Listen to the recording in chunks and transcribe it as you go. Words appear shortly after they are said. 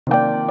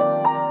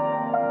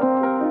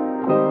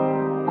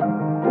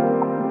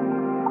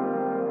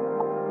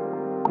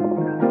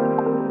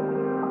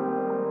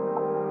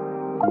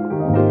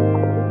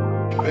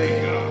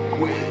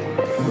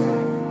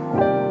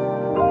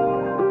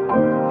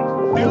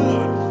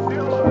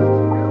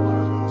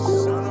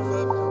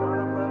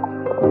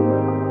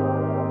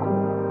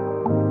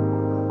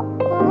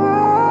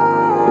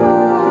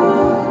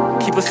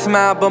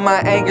smile, but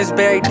my anger's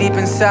buried deep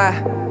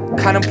inside.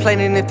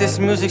 Contemplating if this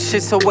music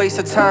shit's a waste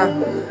of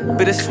time.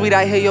 Bittersweet,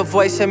 I hear your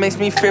voice, it makes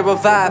me feel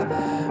revived.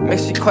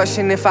 Makes me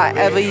question if I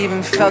ever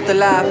even felt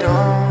alive.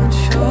 Don't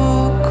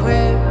you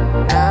quit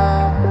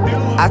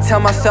now. I tell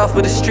myself,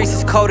 but the streets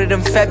is colder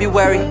than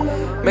February.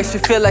 Makes me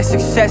feel like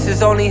success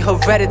is only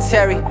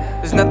hereditary.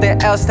 There's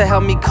nothing else to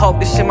help me cope,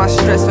 this shit my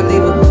stress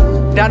reliever.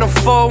 Down the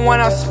 401,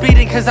 I'm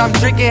speeding cause I'm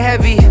drinking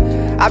heavy.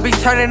 I be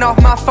turning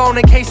off my phone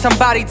in case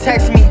somebody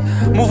texts me.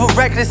 Moving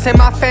reckless and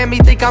my family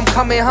think I'm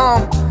coming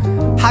home.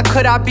 How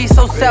could I be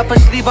so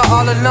selfish, leave her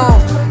all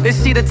alone? They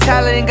see the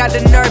talent and got the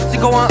nerve to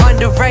go and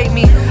underrate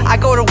me. I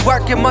go to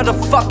work and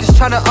motherfuckers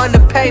tryna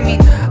underpay me.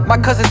 My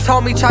cousin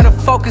told me try to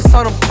focus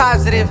on the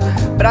positive,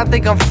 but I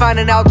think I'm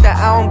finding out that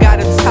I don't got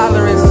a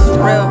tolerance, it's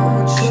real.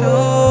 Don't you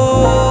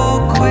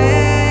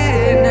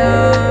quit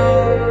now.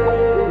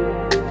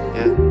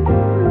 Yeah,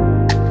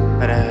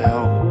 better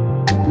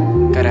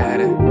help. Gotta have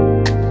it.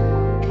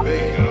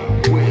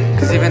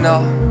 Cause even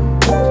though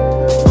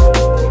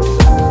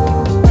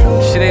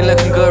shit ain't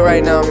looking good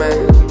right now,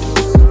 man,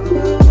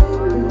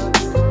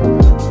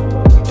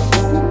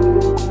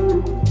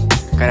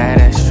 gotta have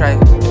that straight.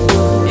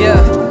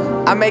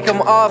 Yeah, I make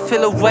them all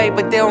feel away,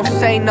 but they don't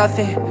say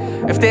nothing.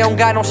 If they don't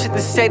got no shit to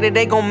say, then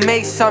they gon'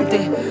 make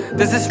something.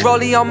 Does this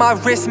rollie on my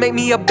wrist make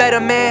me a better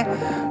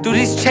man? Do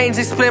these chains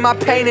explain my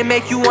pain and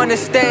make you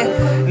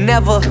understand?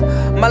 Never.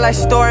 My life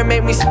story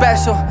made me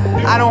special.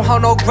 I don't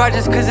hold no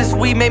grudges cause this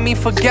weed made me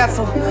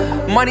forgetful.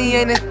 Money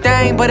ain't a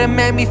thing, but it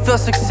made me feel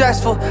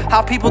successful.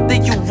 How people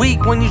think you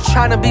weak when you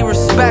tryna be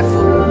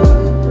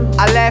respectful.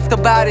 I laughed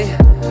about it.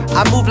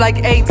 I moved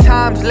like 8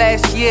 times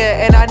last year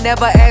and I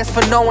never asked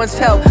for no one's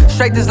help.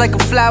 Straight is like a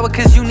flower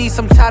cause you need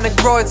some time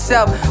to grow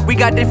itself. We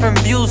got different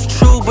views,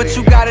 true, but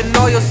you gotta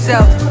know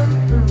yourself.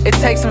 It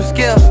takes some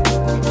skill,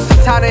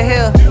 some time to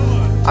heal.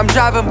 I'm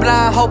driving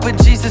blind, hoping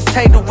Jesus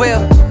take the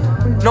wheel.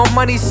 No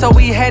money, so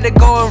we had to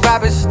go and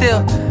rob it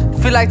still.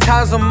 Feel like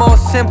times were more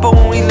simple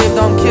when we lived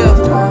on kill.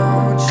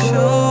 Don't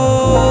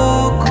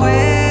you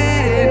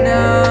quit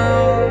now.